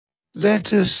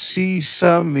Let us see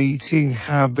some eating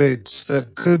habits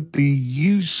that could be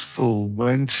useful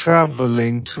when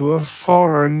traveling to a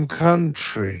foreign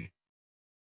country.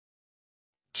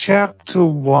 Chapter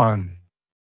 1.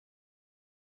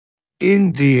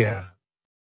 India.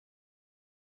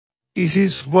 It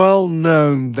is well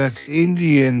known that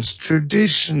Indians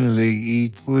traditionally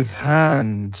eat with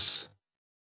hands.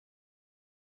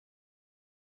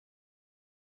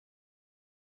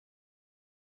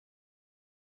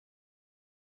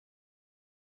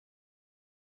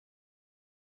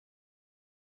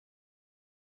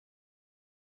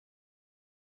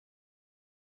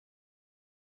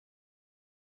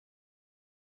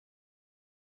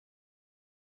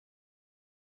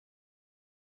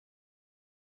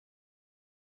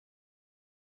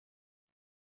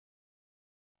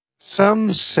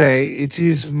 Some say it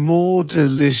is more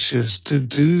delicious to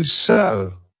do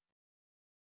so.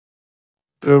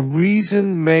 The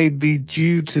reason may be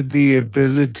due to the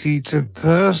ability to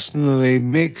personally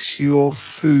mix your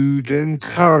food and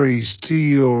curries to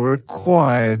your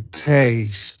required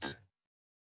taste.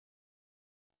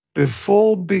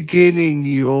 Before beginning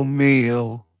your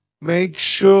meal, make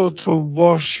sure to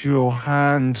wash your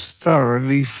hands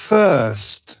thoroughly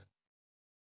first.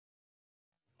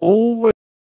 Always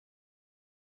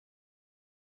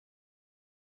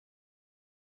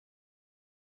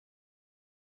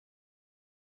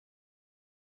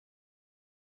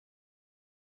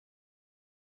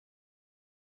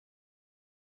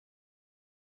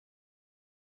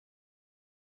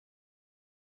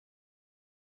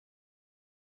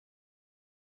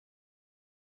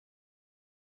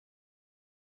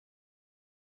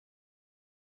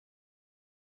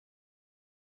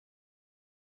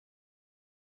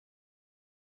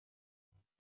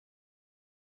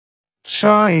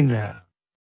China.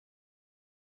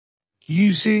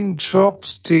 Using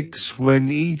chopsticks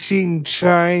when eating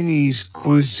Chinese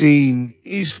cuisine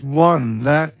is one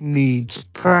that needs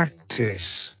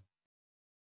practice.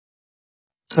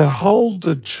 To hold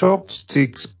the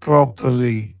chopsticks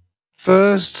properly,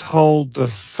 first hold the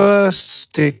first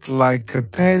stick like a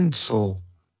pencil,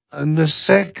 and the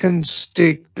second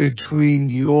stick between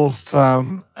your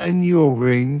thumb and your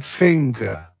ring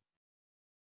finger.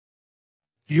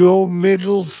 Your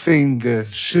middle finger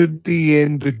should be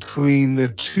in between the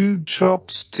two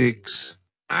chopsticks,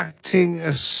 acting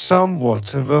as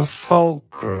somewhat of a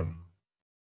fulcrum.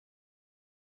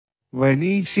 When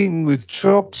eating with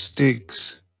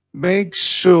chopsticks, make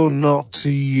sure not to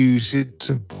use it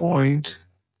to point,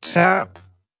 tap,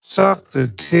 suck the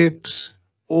tips,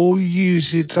 or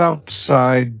use it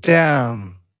upside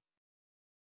down.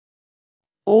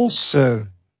 Also,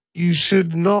 you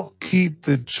should not keep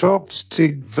the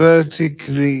chopstick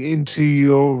vertically into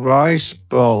your rice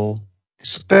bowl,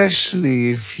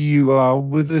 especially if you are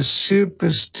with a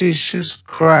superstitious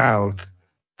crowd,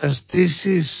 as this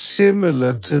is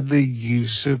similar to the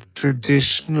use of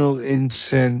traditional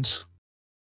incense.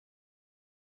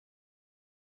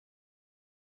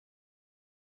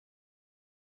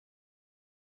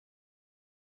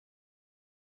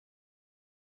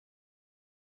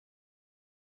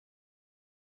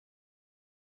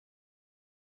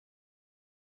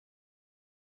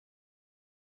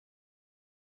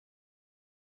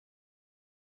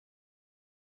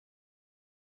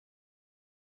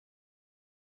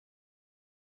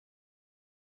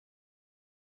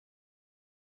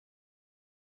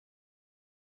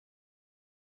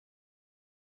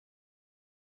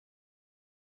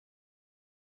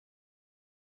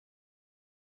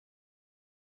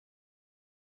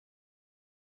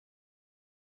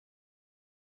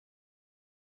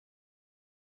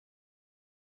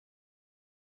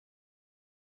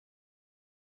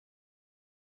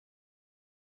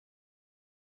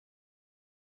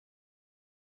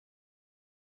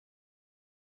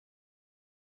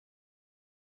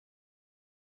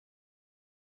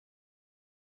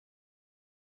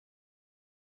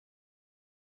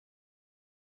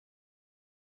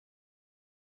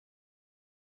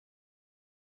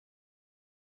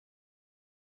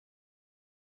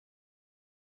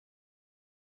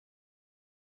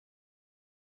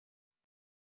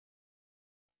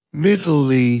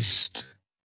 Middle East.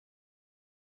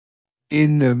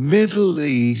 In the Middle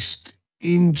East,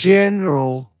 in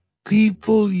general,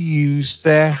 people use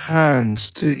their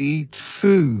hands to eat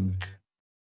food.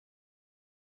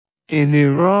 In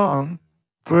Iran,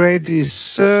 bread is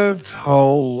served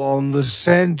whole on the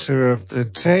center of the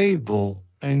table,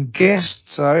 and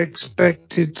guests are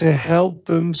expected to help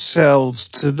themselves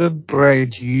to the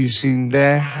bread using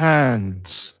their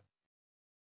hands.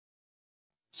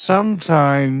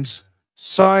 Sometimes,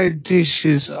 Side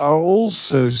dishes are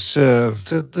also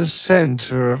served at the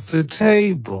center of the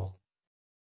table.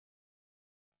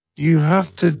 You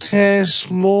have to tear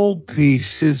small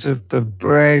pieces of the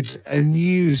bread and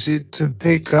use it to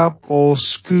pick up or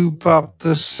scoop up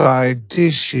the side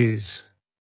dishes.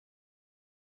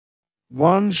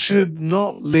 One should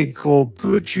not lick or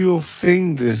put your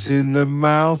fingers in the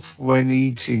mouth when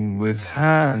eating with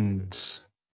hands.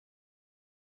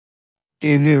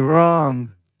 In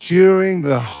Iran, during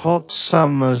the hot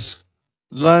summers,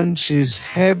 lunch is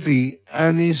heavy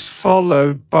and is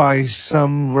followed by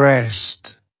some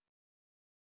rest.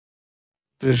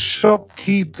 The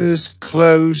shopkeepers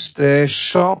close their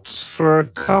shops for a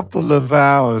couple of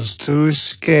hours to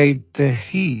escape the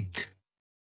heat.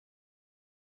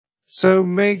 So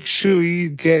make sure you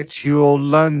get your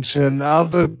lunch and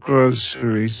other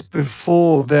groceries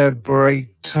before their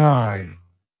break time.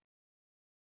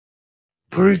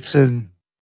 Britain.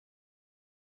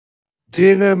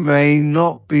 Dinner may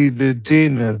not be the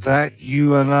dinner that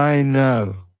you and I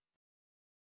know.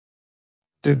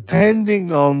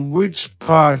 Depending on which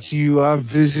part you are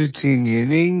visiting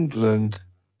in England,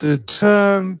 the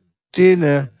term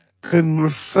dinner can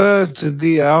refer to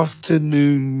the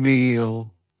afternoon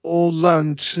meal, or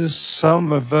lunch as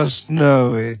some of us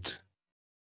know it.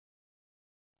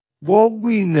 What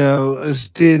we know as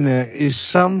dinner is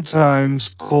sometimes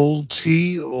called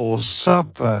tea or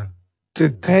supper,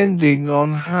 depending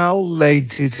on how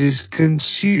late it is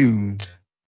consumed.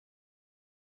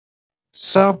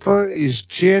 Supper is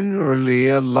generally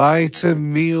a lighter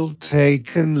meal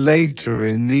taken later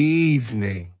in the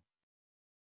evening.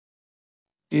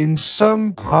 In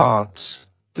some parts,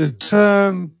 the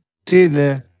term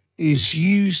dinner is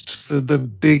used for the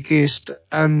biggest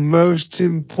and most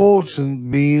important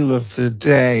meal of the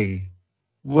day,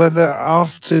 whether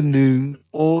afternoon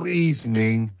or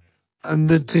evening, and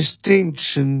the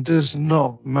distinction does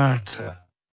not matter.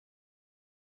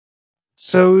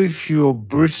 So if your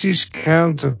British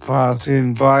counterpart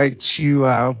invites you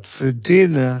out for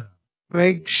dinner,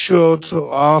 make sure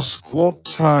to ask what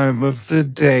time of the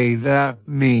day that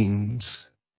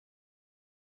means.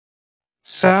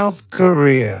 South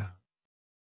Korea.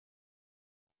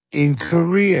 In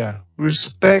Korea,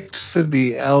 respect for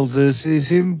the elders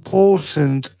is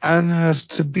important and has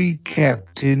to be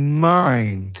kept in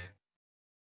mind.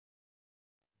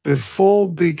 Before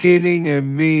beginning a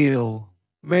meal,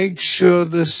 make sure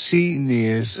the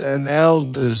seniors and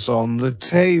elders on the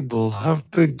table have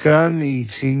begun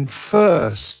eating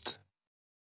first.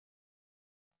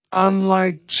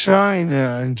 Unlike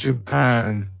China and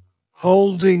Japan,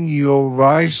 holding your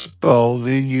rice bowl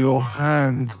in your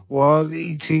hand while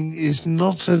eating is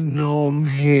not a norm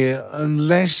here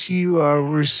unless you are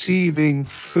receiving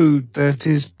food that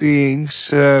is being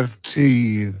served to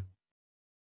you.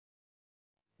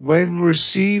 When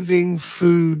receiving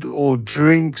food or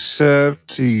drink served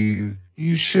to you,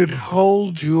 you should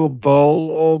hold your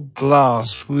bowl or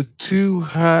glass with 2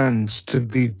 hands to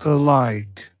be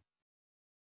polite.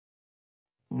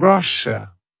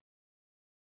 Russia.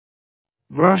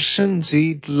 Russians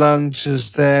eat lunch as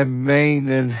their main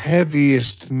and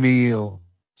heaviest meal,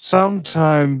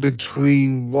 sometime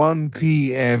between 1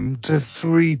 p.m. to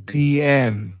 3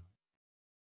 p.m.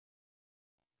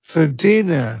 For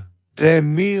dinner, their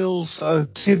meals are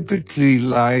typically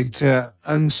lighter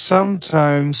and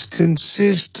sometimes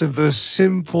consist of a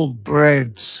simple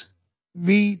breads,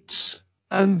 meats,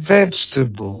 and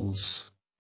vegetables.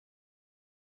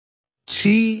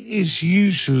 Tea is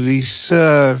usually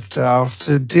served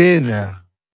after dinner.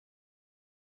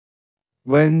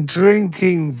 When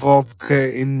drinking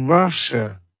vodka in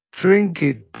Russia, drink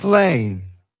it plain,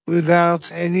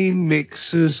 without any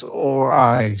mixers or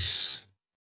ice.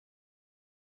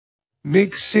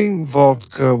 Mixing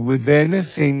vodka with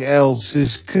anything else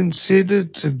is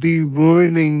considered to be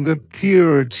ruining the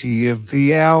purity of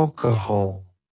the alcohol.